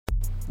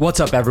What's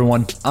up,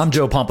 everyone? I'm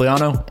Joe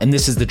Pompliano, and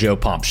this is The Joe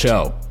Pomp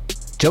Show.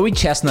 Joey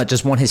Chestnut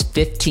just won his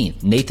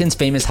 15th Nathan's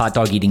Famous Hot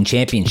Dog Eating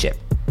Championship,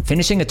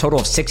 finishing a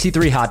total of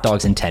 63 hot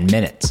dogs in 10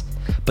 minutes.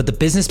 But the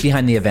business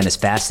behind the event is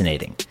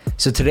fascinating.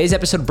 So today's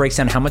episode breaks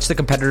down how much the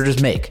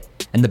competitors make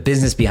and the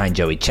business behind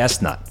Joey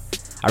Chestnut.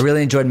 I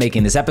really enjoyed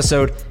making this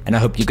episode, and I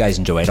hope you guys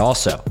enjoy it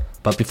also.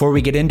 But before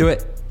we get into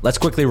it, let's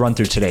quickly run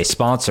through today's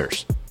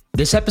sponsors.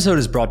 This episode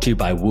is brought to you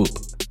by Whoop.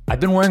 I've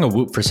been wearing a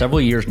Whoop for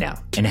several years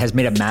now, and it has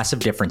made a massive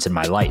difference in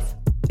my life.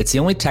 It's the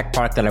only tech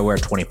product that I wear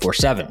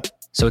 24/7,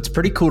 so it's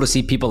pretty cool to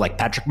see people like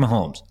Patrick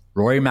Mahomes,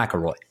 Rory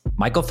McIlroy,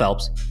 Michael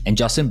Phelps, and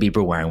Justin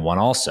Bieber wearing one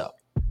also.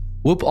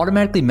 Whoop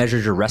automatically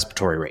measures your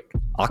respiratory rate,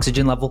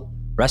 oxygen level,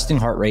 resting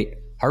heart rate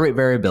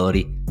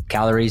variability,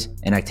 calories,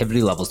 and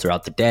activity levels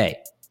throughout the day.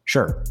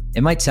 Sure,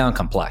 it might sound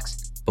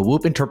complex, but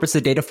Whoop interprets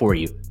the data for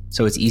you,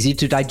 so it's easy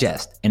to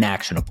digest and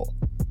actionable.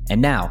 And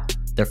now,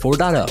 their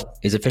 4.0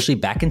 is officially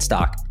back in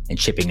stock and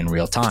shipping in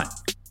real time.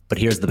 But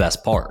here's the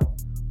best part.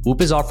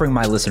 Whoop is offering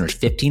my listeners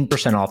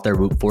 15% off their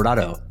Whoop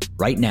 4.0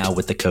 right now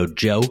with the code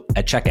JOE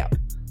at checkout.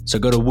 So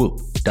go to Whoop,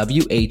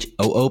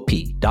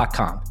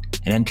 WHOOP.com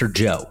and enter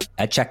Joe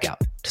at checkout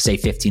to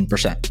save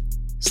 15%.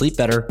 Sleep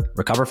better,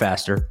 recover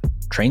faster,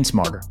 train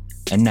smarter,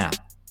 and now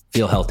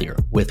feel healthier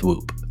with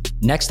Whoop.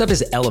 Next up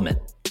is Element.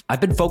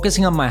 I've been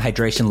focusing on my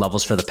hydration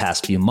levels for the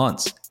past few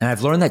months, and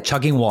I've learned that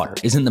chugging water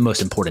isn't the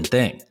most important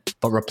thing,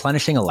 but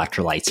replenishing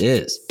electrolytes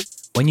is.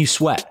 When you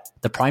sweat,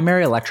 the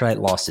primary electrolyte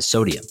loss is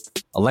sodium.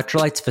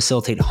 Electrolytes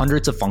facilitate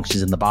hundreds of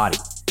functions in the body,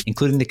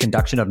 including the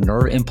conduction of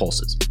nerve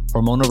impulses,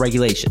 hormonal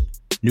regulation,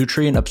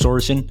 nutrient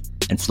absorption,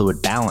 and fluid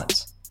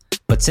balance.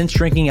 But since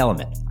drinking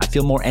Element, I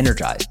feel more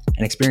energized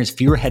and experience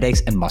fewer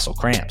headaches and muscle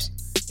cramps.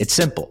 It's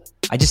simple.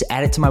 I just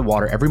add it to my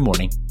water every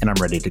morning and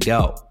I'm ready to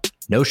go.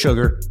 No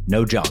sugar,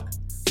 no junk.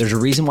 There's a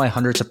reason why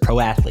hundreds of pro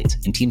athletes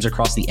and teams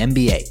across the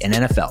NBA and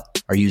NFL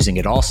are using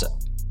it also.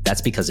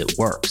 That's because it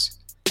works.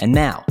 And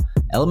now,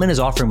 Element is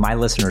offering my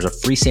listeners a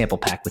free sample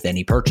pack with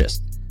any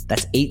purchase.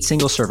 That's 8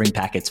 single serving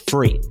packets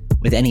free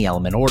with any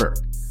Element order.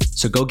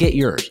 So go get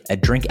yours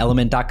at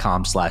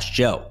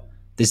drinkelement.com/Joe.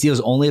 This deal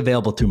is only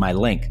available through my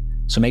link.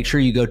 So make sure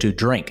you go to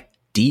drink,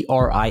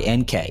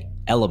 DRINK,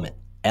 element,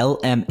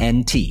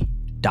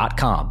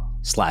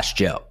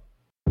 LMNT.com/Joe.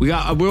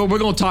 We're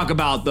going to talk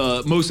about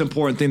the most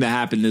important thing that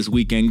happened this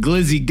weekend.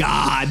 Glizzy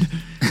God.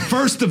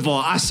 First of all,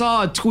 I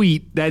saw a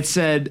tweet that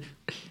said,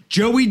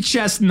 Joey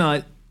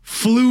Chestnut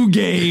flu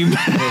game.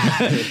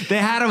 They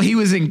had him. He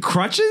was in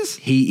crutches.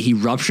 He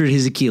ruptured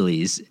his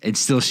Achilles and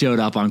still showed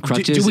up on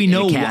crutches. Do we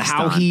know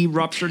how he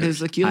ruptured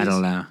his Achilles? I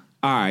don't know.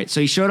 All right. So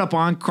he showed up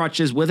on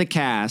crutches with a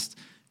cast,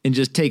 and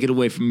just take it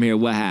away from here.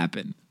 What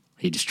happened?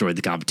 He destroyed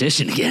the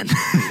competition again.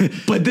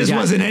 But this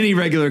wasn't any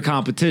regular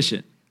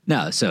competition.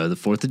 No. So the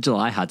 4th of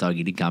July hot dog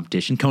eating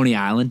competition, Coney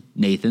Island,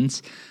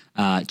 Nathan's.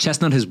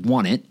 Chestnut has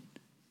won it.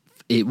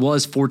 It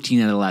was 14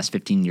 out of the last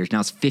 15 years.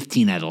 Now it's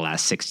 15 out of the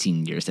last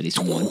 16 years that he's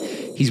won.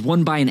 He's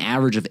won by an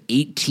average of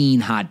 18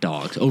 hot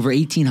dogs, over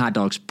 18 hot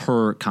dogs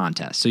per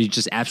contest. So he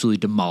just absolutely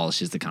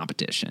demolishes the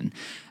competition.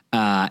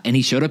 And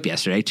he showed up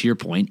yesterday, to your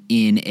point,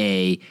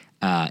 he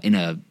had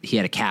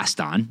a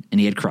cast on and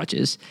he had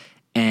crutches.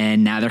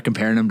 And now they're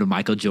comparing him to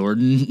Michael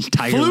Jordan,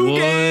 Tiger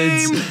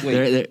Woods.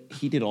 Wait,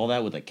 he did all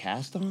that with a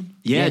cast on?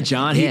 Yeah,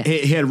 John. Yeah.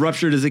 He had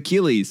ruptured his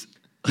Achilles.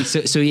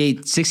 So he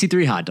ate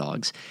 63 hot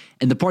dogs.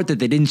 And the part that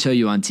they didn't show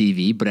you on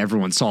TV, but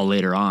everyone saw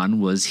later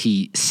on, was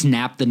he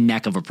snapped the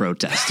neck of a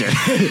protester.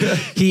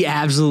 He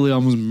absolutely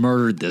almost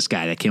murdered this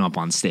guy that came up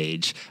on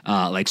stage,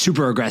 like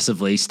super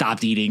aggressively,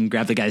 stopped eating,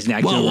 grabbed the guy's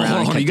neck. Hold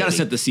on. You got to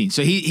set the scene.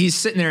 So he's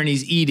sitting there and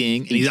he's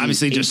eating, and he's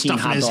obviously just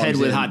stuffing his head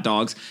with hot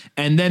dogs.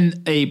 And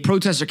then a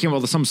protester came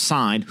up with some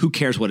sign. Who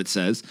cares what it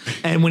says?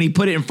 And when he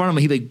put it in front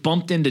of him, he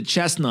bumped into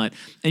Chestnut.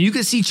 And you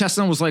could see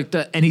Chestnut was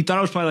and he thought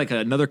it was probably like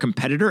another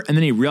competitor. And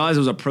then he realized it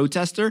was a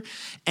protester.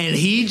 And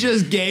he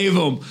just gave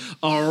him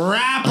a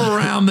wrap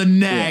around the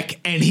neck,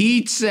 and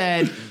he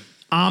said,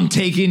 I'm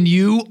taking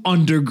you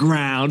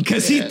underground,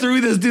 because he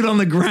threw this dude on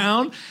the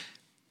ground.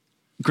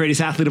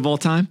 Greatest athlete of all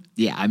time?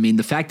 Yeah, I mean,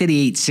 the fact that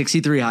he ate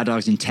 63 hot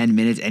dogs in 10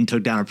 minutes and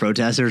took down a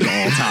protester is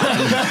all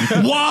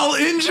time. While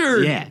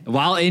injured. Yeah,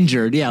 while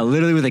injured. Yeah,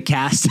 literally with a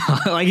cast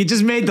on. Like, it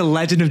just made the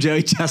legend of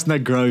Joey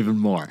Chestnut grow even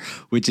more,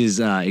 which is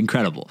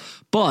incredible.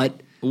 But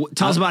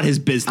tell us about his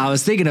business. I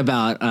was thinking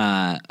about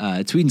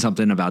tweeting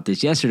something about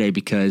this yesterday,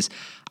 because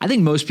I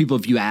think most people,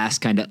 if you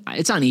ask,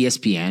 it's on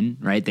ESPN,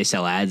 right? They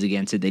sell ads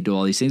against it. They do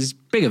all these things. It's a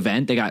big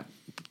event. They got,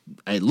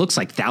 it looks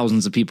like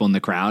thousands of people in the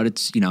crowd.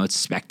 It's, it's a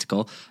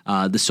spectacle.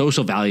 The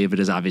social value of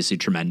it is obviously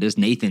tremendous.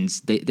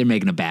 Nathan's, they're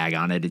making a bag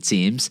on it, it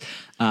seems.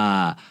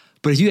 But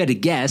if you had to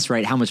guess,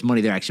 right, how much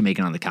money they're actually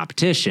making on the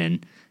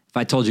competition, if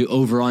I told you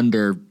over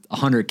under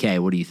 100K,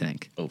 what do you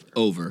think?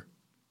 Over.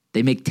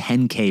 They make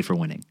 10K for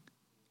winning.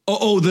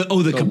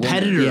 The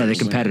competitor. Yeah, the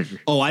competitor.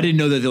 Oh, I didn't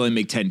know that they only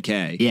make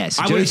 10K. Yes.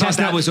 I would have thought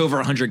that was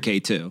over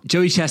 100K too.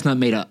 Joey Chestnut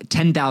made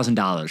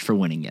 $10,000 for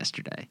winning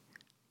yesterday.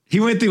 He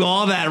went through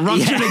all that,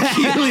 ruptured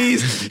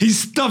Achilles. He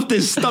stuffed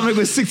his stomach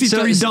with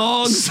 63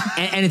 dogs.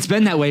 And it's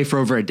been that way for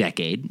over a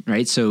decade,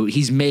 right? So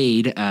he's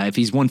made, if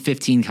he's won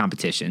 15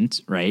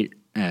 competitions, right,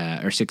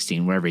 or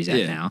 16, wherever he's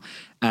at now,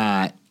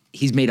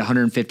 he's made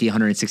 $150,000,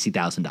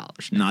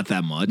 $160,000. Not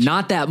that much.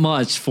 Not that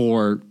much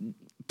for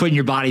putting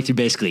your body through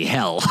basically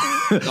hell.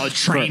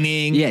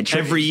 Training.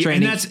 Training.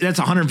 And that's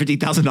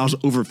 $150,000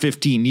 over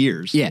 15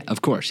 years. Yeah,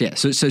 of course. Yeah.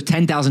 So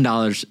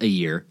 $10,000 a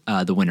year,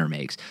 the winner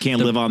makes.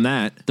 Can't live on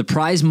that. The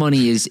prize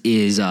money is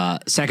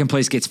second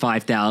place gets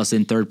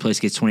 $5,000, third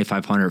place gets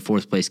 $2,500,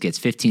 fourth place gets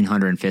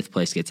 $1,500, and fifth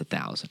place gets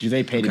 $1,000. Do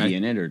they pay to be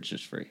in it, or it's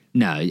just free?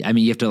 No, I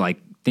mean you have to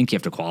think you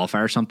have to qualify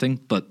or something.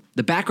 But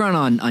the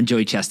background on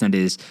Joey Chestnut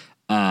is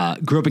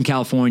grew up in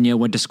California,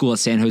 went to school at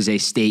San Jose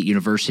State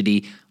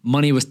University.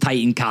 Money was tight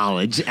in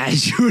college,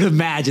 as you would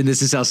imagine.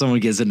 This is how someone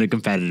gets into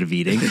competitive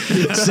eating.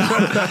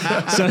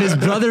 So his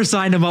brother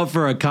signed him up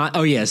for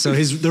a So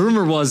the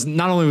rumor was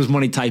not only was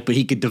money tight, but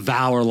he could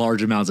devour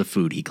large amounts of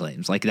food. He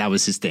claims that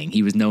was his thing.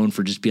 He was known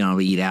for just being able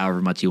to eat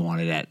however much he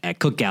wanted at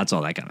cookouts,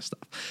 all that kind of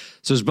stuff.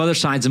 So his brother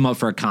signs him up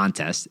for a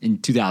contest in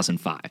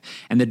 2005,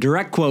 and the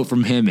direct quote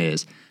from him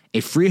is, "A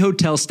free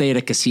hotel stay at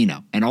a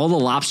casino and all the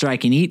lobster I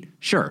can eat?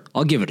 Sure,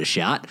 I'll give it a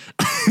shot."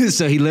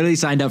 So he literally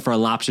signed up for a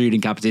lobster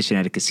eating competition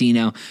at a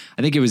casino.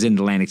 I think it was in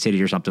Atlantic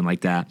City or something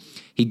like that.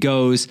 He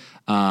goes,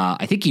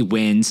 I think he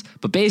wins,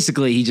 but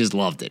basically he just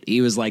loved it. He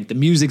was like, the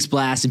music's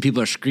blasting,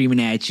 people are screaming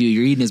at you,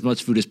 you're eating as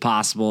much food as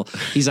possible.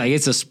 He's like,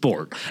 it's a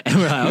sport. And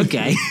we're like,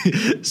 okay.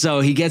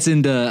 So he gets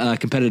into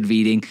competitive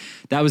eating.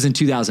 That was in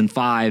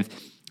 2005.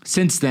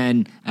 Since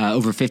then,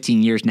 over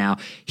 15 years now,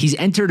 he's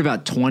entered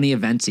about 20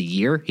 events a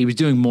year. He was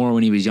doing more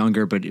when he was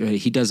younger, but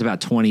he does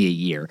about 20 a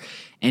year.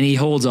 And he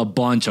holds a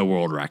bunch of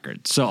world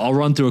records. So I'll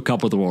run through a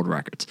couple of the world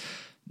records.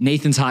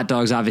 Nathan's hot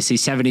dogs, obviously,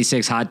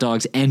 76 hot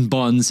dogs and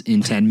buns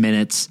in 10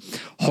 minutes.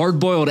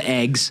 Hard-boiled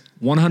eggs,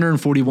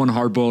 141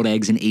 hard-boiled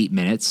eggs in 8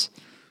 minutes.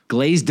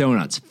 Glazed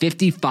donuts,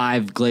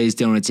 55 glazed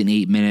donuts in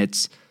 8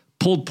 minutes.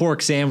 Pulled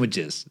pork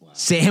sandwiches,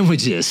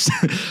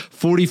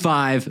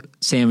 45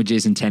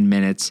 sandwiches in 10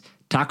 minutes.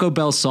 Taco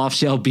Bell soft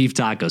shell beef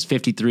tacos,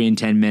 53 in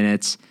 10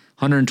 minutes,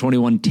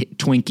 121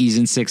 Twinkies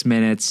in 6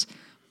 minutes,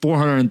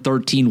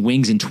 413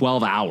 wings in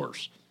 12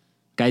 hours.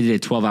 Guy did a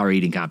 12-hour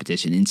eating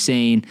competition.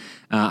 Insane.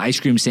 Ice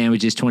cream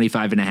sandwiches,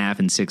 25 and a half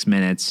in 6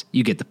 minutes.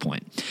 You get the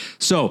point.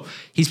 So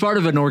he's part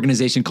of an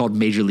organization called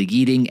Major League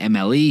Eating,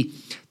 MLE.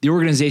 The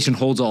organization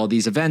holds all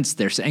these events.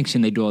 They're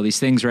sanctioned. They do all these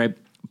things, right?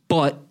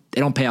 But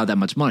they don't pay out that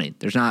much money.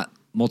 There's not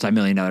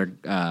multi-million-dollar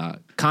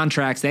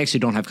contracts. They actually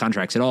don't have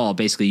contracts at all.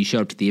 Basically, you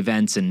show up to the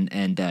events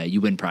and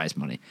you win prize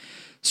money.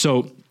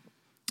 So,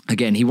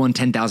 again, he won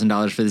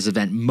 $10,000 for this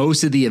event.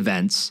 Most of the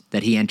events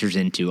that he enters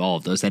into, all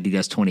of those that he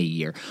does 20 a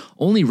year,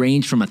 only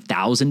range from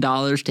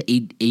 $1,000 to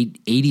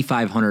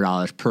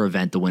 $8,500 per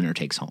event the winner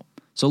takes home.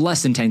 So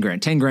less than 10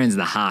 grand. 10 grand is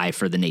the high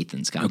for the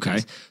Nathan's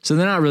contest. Okay. So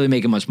they're not really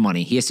making much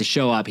money. He has to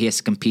show up, he has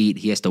to compete,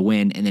 he has to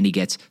win, and then he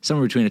gets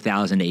somewhere between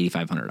 $1,000 to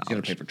 $8,500. He's got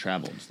to pay for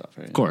travel and stuff,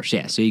 right? Of course,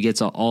 yeah. So he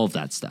gets all of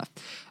that stuff.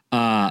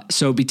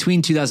 So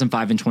between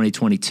 2005 and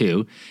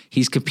 2022,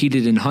 he's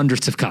competed in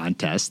hundreds of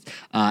contests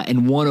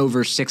and won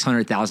over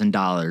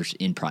 $600,000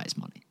 in prize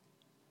money.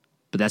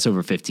 But that's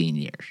over 15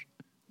 years.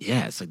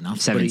 Yeah, it's like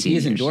nothing. 17 He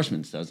has years.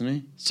 endorsements, doesn't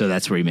he? So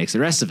that's where he makes the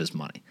rest of his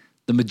money.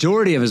 The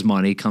majority of his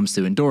money comes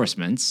through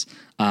endorsements.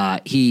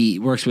 He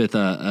works with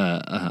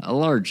a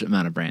large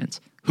amount of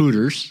brands.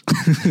 Hooters.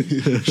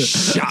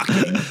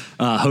 Shocking.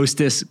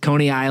 Hostess,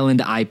 Coney Island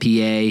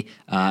IPA,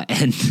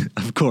 and,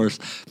 of course,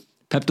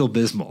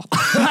 Pepto-Bismol.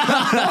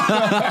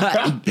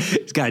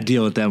 He's got to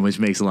deal with them, which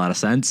makes a lot of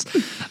sense.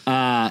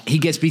 He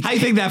gets beat. How do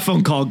you think that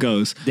phone call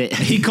goes?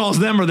 He calls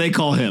them or they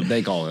call him?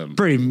 They call him.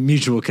 Pretty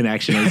mutual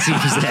connection, it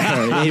seems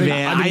there. Hey,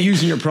 man, I've been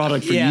using your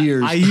product for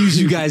years. I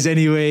use you guys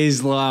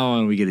anyways.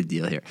 Well, we get a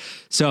deal here.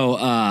 So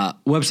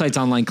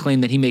websites online claim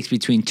that he makes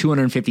between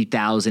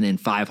 $250,000 and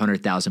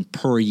 $500,000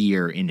 per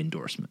year in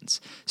endorsements.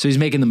 So he's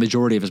making the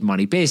majority of his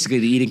money. Basically,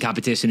 the eating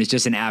competition is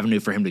just an avenue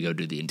for him to go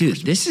do the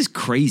endorsements. Dude, this is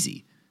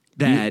crazy.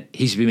 That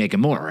he should be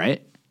making more,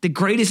 right? The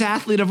greatest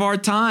athlete of our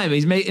time.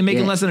 He's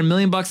making less than $1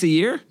 million a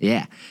year.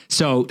 Yeah.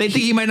 So they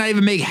think he might not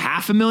even make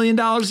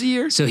 $500,000 a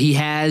year. So he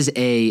has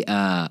a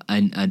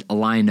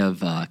line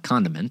of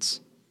condiments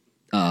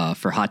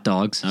for hot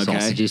dogs,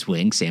 sausages,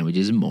 wings,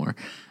 sandwiches, and more.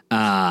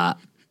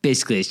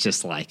 Basically, it's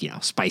just like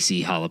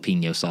spicy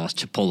jalapeno sauce,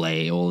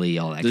 chipotle, aioli,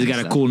 all that. Does he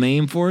got a cool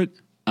name for it?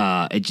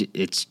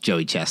 It's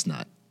Joey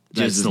Chestnut.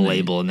 That's the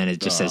label, and then it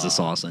just says the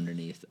sauce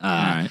underneath. All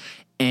right.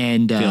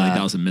 And I feel like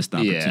that was a missed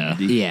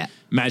opportunity. Yeah.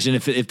 Imagine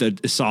if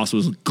the sauce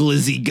was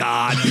Glizzy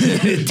God.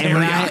 And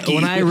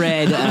when I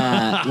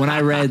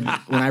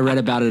read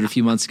about it a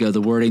few months ago, the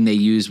wording they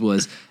used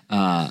was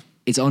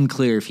it's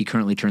unclear if he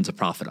currently turns a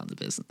profit on the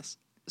business.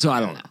 So I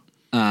don't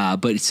know.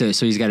 But so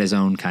he's got his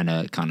own kind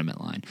of condiment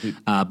line.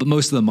 But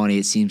most of the money,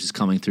 it seems, is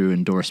coming through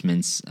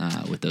endorsements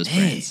with those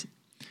brands.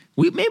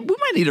 We might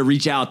need to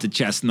reach out to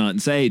Chestnut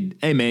and say,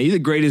 hey, man, you're the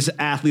greatest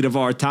athlete of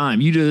our time.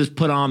 You just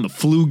put on the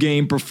flu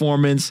game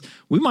performance.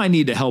 We might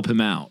need to help him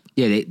out.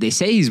 Yeah, they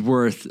say he's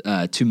worth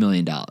 $2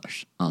 million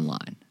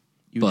online.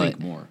 You think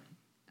more.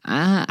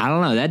 I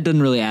don't know. That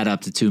doesn't really add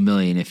up to $2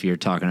 million if you're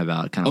talking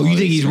about kind of. Oh, you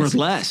think he's worth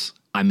less?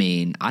 I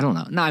mean, I don't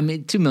know. No, I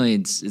mean, $2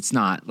 million. It's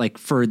not like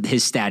for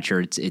his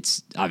stature.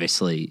 It's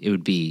obviously it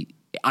would be.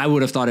 I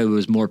would have thought it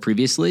was more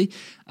previously,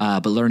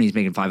 but learning he's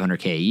making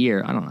 $500K a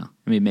year. I don't know.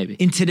 I mean, maybe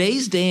in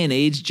today's day and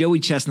age, Joey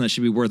Chestnut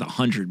should be worth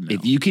 $100 million.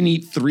 If you can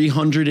eat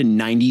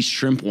 390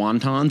 shrimp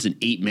wontons in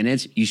 8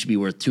 minutes, you should be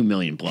worth $2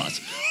 million plus.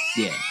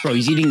 yeah, Bro,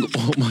 he's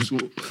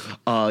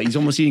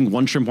almost eating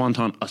one shrimp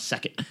wonton a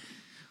second.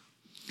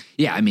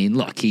 Yeah, I mean,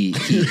 look, he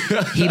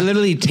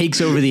literally takes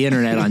over the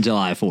internet on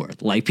July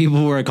 4th. Like,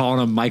 people were calling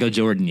him Michael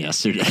Jordan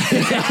yesterday. They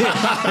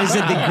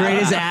said the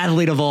greatest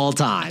athlete of all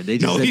time. They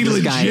just said he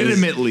this guy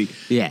legitimately.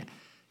 Yeah.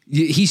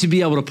 He should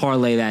be able to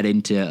parlay that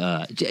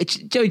into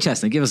Joey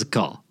Chestnut. Give us a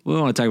call. We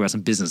want to talk about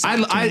some business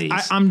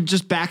opportunities. I'm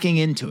just backing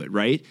into it,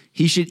 right?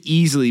 He should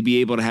easily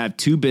be able to have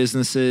two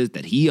businesses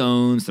that he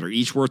owns that are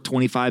each worth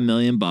 $25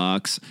 million,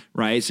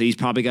 right? So he's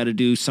probably got to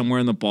do somewhere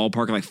in the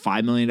ballpark of like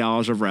 $5 million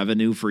of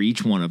revenue for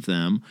each one of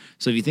them.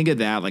 So if you think of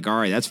that, like, all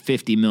right, that's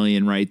 $50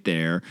 million right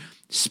there.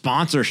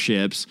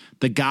 Sponsorships,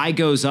 the guy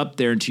goes up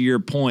there, and to your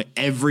point,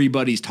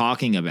 everybody's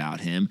talking about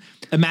him.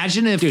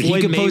 Imagine if Dude,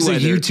 Floyd he could post a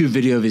Mayweather- YouTube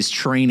video of his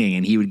training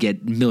and he would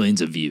get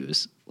millions of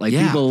views. Like,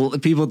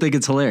 people think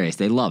it's hilarious.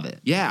 They love it.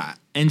 Yeah.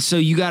 And so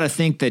you got to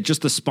think that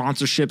just the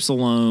sponsorships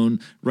alone,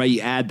 right? You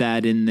add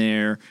that in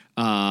there.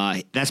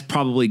 That's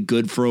probably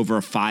good for over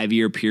a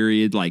 5-year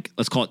period. Like,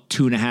 let's call it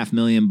 $2.5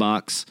 million,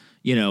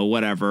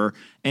 whatever.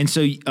 And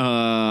so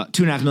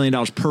 $2.5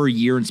 million per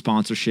year in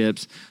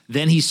sponsorships.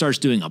 Then he starts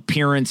doing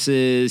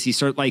appearances.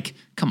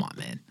 Come on,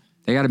 man.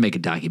 They got to make a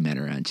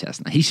documentary on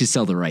Chestnut. He should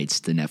sell the rights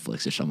to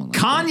Netflix or someone like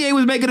that. Kanye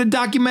was making a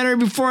documentary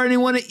before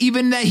anyone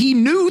even that he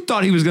knew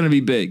thought he was going to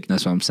be big.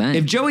 That's what I'm saying.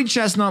 If Joey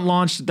Chestnut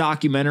launched a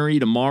documentary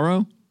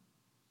tomorrow,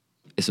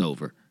 it's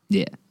over.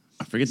 Yeah.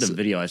 I forget the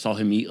video. I saw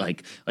him eat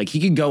like he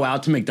could go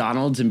out to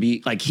McDonald's and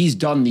be like, he's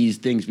done these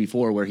things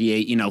before where he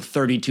ate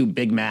 32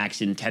 Big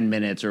Macs in 10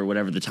 minutes or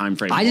whatever the time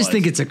frame. I just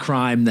think it's a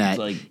crime that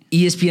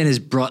ESPN has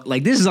brought,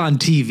 like, this is on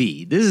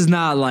TV. This is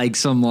not like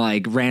some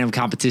like random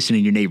competition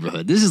in your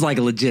neighborhood. This is like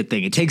a legit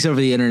thing. It takes over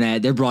the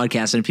internet. They're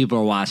broadcasting. People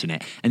are watching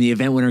it, and the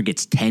event winner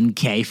gets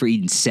 $10K for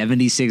eating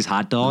 76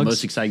 hot dogs. The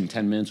most exciting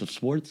 10 minutes of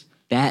sports.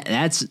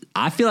 That's.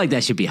 I feel like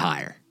that should be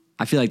higher.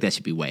 I feel like that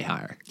should be way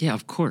higher. Yeah,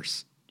 of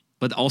course.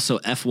 But also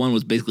F1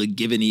 was basically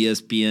giving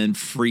ESPN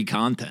free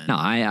content. No,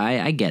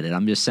 I get it.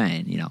 I'm just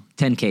saying,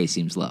 $10K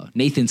seems low.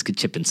 Nathan's could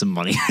chip in some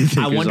money.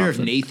 I wonder if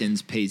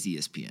Nathan's pays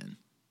ESPN.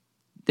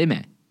 They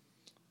may.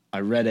 I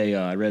read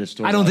a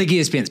story. I don't think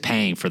ESPN's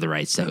paying for the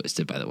rights to host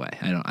it, by the way.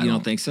 I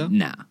don't think so?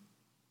 Nah.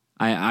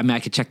 I mean, I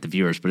could check the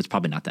viewers, but it's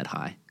probably not that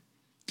high.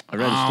 I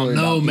read a story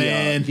about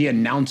man. The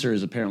announcer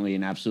is apparently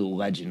an absolute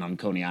legend on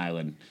Coney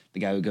Island. The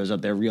guy who goes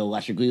up there real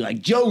electrically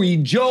like, Joey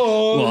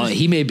Jones. Well,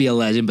 he may be a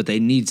legend, but they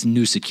need some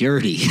new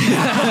security.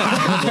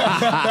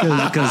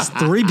 Because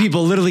 3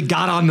 people literally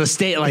got on the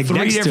stage. Like 3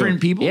 next different to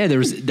people? Yeah,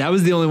 that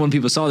was the only one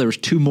people saw. There was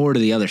 2 more to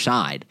the other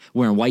side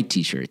wearing white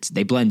T-shirts.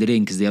 They blended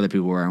in because the other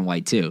people were wearing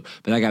white too.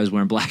 But that guy was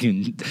wearing black.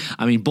 And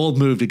I mean, bold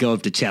move to go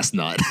up to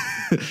Chestnut.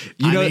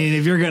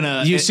 If you're going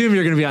to... You assume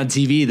you're going to be on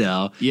TV,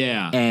 though.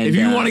 Yeah. And, if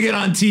you want to get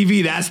on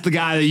TV, that's the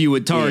guy that you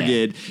would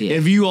target. Yeah.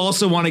 If you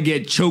also want to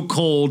get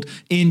chokehold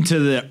into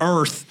the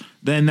earth,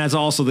 then that's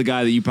also the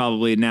guy that you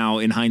probably now,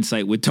 in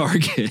hindsight, would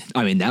target.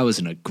 I mean, that was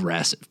an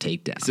aggressive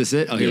takedown. Is this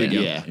it? Oh, here we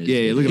go.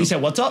 Yeah. Look at He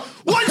said, what's up?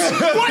 What? Look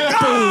at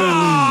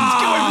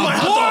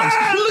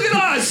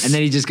us. And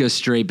then he just goes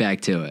straight back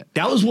to it.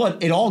 That was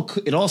what it all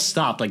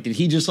stopped. Like, did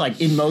he just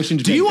in motion?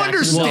 To Do you back to the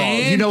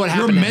understand? you know what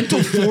happened? Your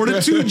mental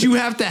fortitude you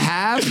have to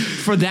have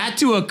for that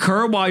to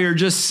occur while you're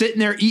just sitting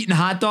there eating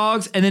hot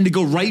dogs, and then to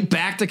go right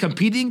back to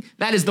competing.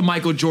 That is the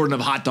Michael Jordan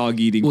of hot dog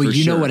eating. Well, for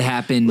you sure. know what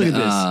happened. Look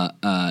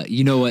at this.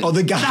 You know what? Oh,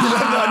 the guy,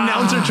 the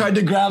announcer tried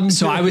to grab him.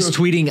 So too. I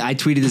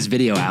tweeted this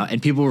video out,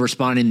 and people were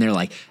responding. They're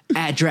like,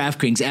 at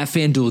DraftKings, at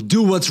FanDuel,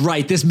 do what's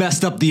right. This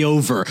messed up the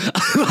over.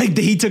 Like,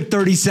 he took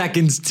 30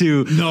 seconds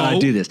to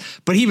do this.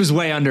 But he was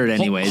way under it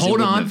anyways.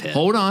 Hold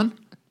on.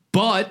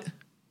 But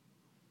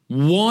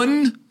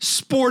one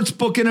sports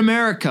book in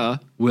America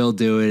We'll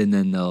do it, and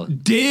then they'll...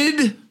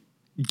 did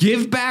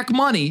give back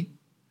money.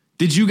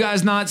 Did you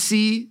guys not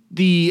see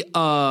the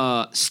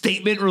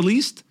statement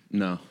released?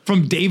 No.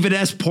 From David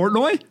S.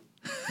 Portnoy?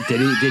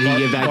 Did he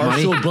give back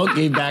money? Barstool Book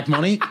gave back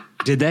money.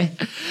 Did they?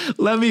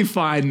 Let me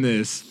find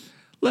this.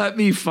 Let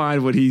me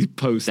find what he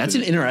posted. That's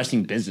an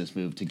interesting business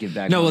move to give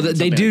back. No, well, money when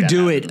they something do like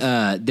do that it.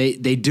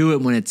 happens. They do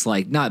it when it's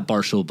like, not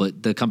Barstool,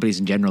 but the companies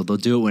in general. They'll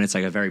do it when it's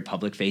like a very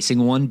public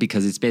facing one,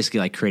 because it's basically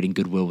like creating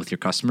goodwill with your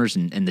customers,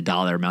 and the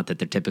dollar amount that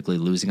they're typically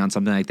losing on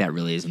something like that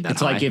really isn't that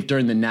It's high. like if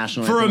during the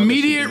national for anthem of the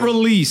immediate Super Bowl-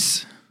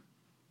 release,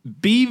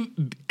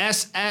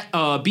 BS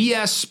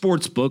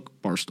Sportsbook,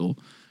 Barstool,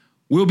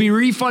 will be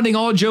refunding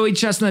all Joey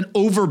Chestnut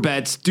over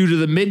bets due to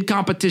the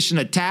mid-competition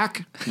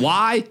attack.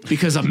 Why?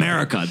 Because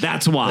America.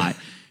 That's why.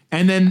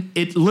 And then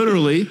it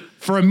literally,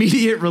 for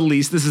immediate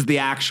release, this is the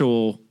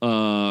actual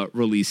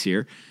release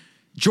here.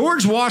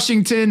 George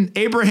Washington,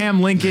 Abraham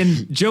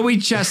Lincoln, Joey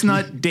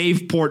Chestnut,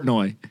 Dave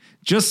Portnoy.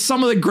 Just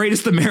some of the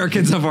greatest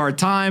Americans of our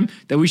time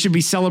that we should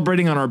be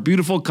celebrating on our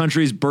beautiful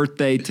country's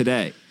birthday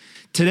today.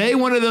 Today,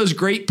 one of those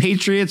great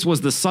patriots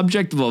was the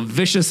subject of a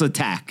vicious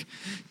attack.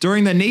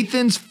 During the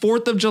Nathan's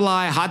 4th of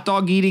July hot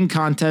dog eating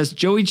contest,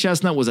 Joey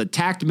Chestnut was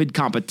attacked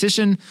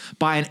mid-competition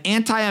by an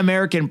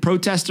anti-American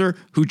protester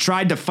who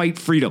tried to fight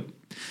freedom.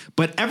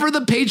 But ever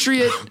the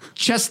patriot,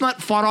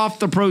 Chestnut fought off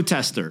the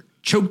protester,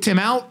 choked him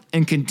out,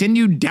 and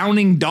continued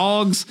downing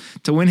dogs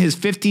to win his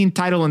 15th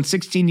title in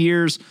 16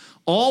 years,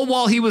 all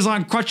while he was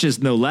on crutches,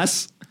 no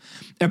less.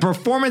 A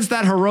performance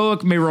that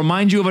heroic may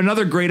remind you of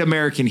another great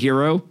American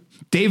hero,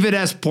 David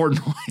S.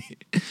 Portnoy.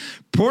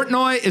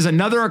 Portnoy is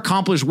another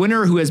accomplished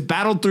winner who has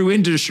battled through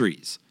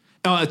injuries,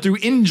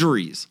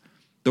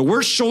 the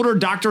worst shoulder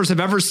doctors have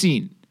ever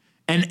seen,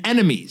 and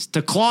enemies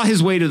to claw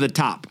his way to the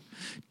top.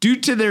 Due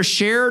to their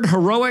shared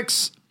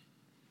heroics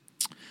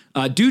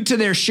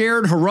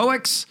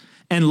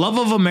and love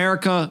of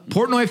America,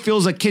 Portnoy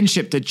feels a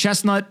kinship to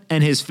Chestnut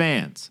and his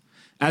fans.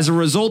 As a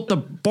result, the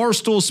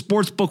Barstool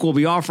Sportsbook will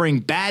be offering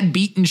bad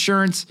beat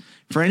insurance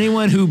for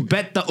anyone who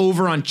bet the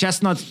over on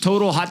Chestnut's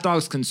total hot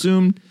dogs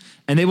consumed,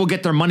 and they will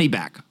get their money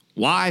back.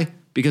 Why?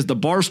 Because the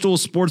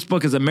Barstool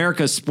Sportsbook is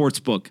America's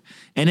sportsbook,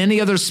 and any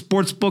other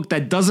sportsbook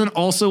that doesn't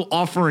also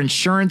offer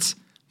insurance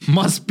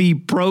must be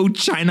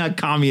pro-China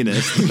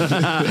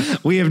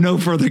communist. We have no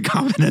further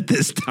comment at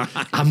this time.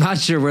 I'm not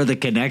sure where the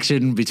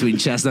connection between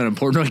Chestnut and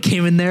Portnoy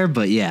came in there,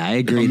 but yeah, I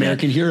agree.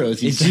 American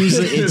heroes. It's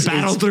usually It's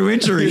battle through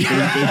injury.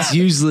 It's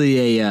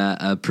usually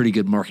a pretty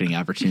good marketing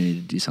opportunity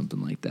to do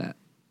something like that.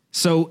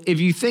 So if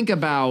you think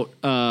about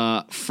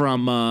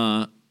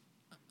from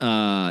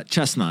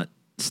Chestnut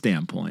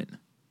standpoint,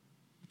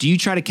 do you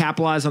try to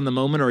capitalize on the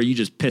moment, or are you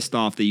just pissed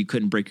off that you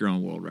couldn't break your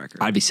own world record?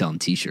 I'd be selling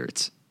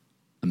T-shirts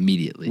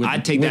immediately.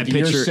 I'd take that with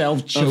picture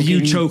yourself of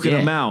you choking Yeah.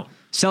 them out.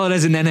 Sell it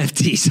as an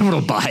NFT. Someone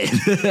will buy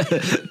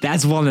it.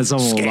 That's one that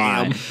someone will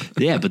buy.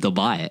 Yeah, but they'll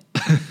buy it.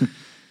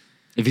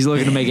 If he's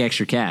looking to make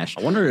extra cash.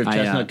 I wonder if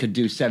Chestnut could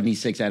do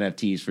 76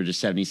 NFTs for just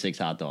 76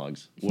 hot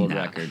dogs. World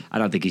record. I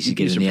don't think he should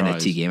You'd get in be the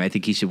surprised. NFT game. I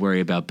think he should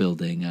worry about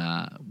building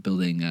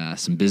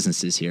some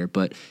businesses here.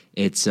 But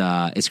it's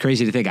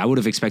crazy to think. I would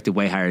have expected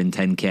way higher than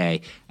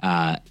 10K,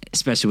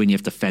 especially when you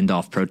have to fend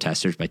off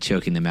protesters by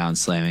choking them out and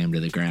slamming them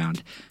to the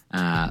ground.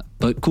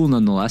 But cool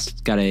nonetheless.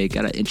 Got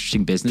an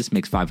interesting business.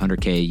 Makes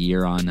 $500K a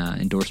year on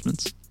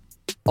endorsements.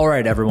 All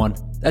right, everyone,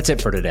 that's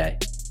it for today.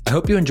 I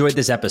hope you enjoyed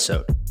this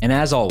episode, and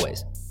as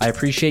always, I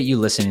appreciate you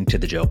listening to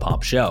The Joe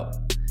Pomp Show.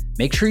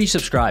 Make sure you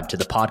subscribe to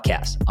the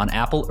podcast on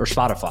Apple or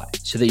Spotify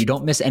so that you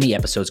don't miss any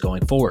episodes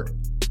going forward.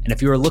 And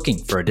if you are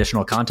looking for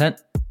additional content,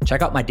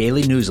 check out my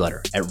daily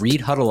newsletter at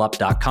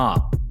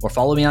readhuddleup.com or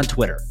follow me on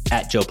Twitter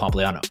at Joe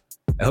Pompliano.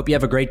 I hope you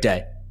have a great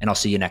day, and I'll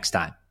see you next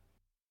time.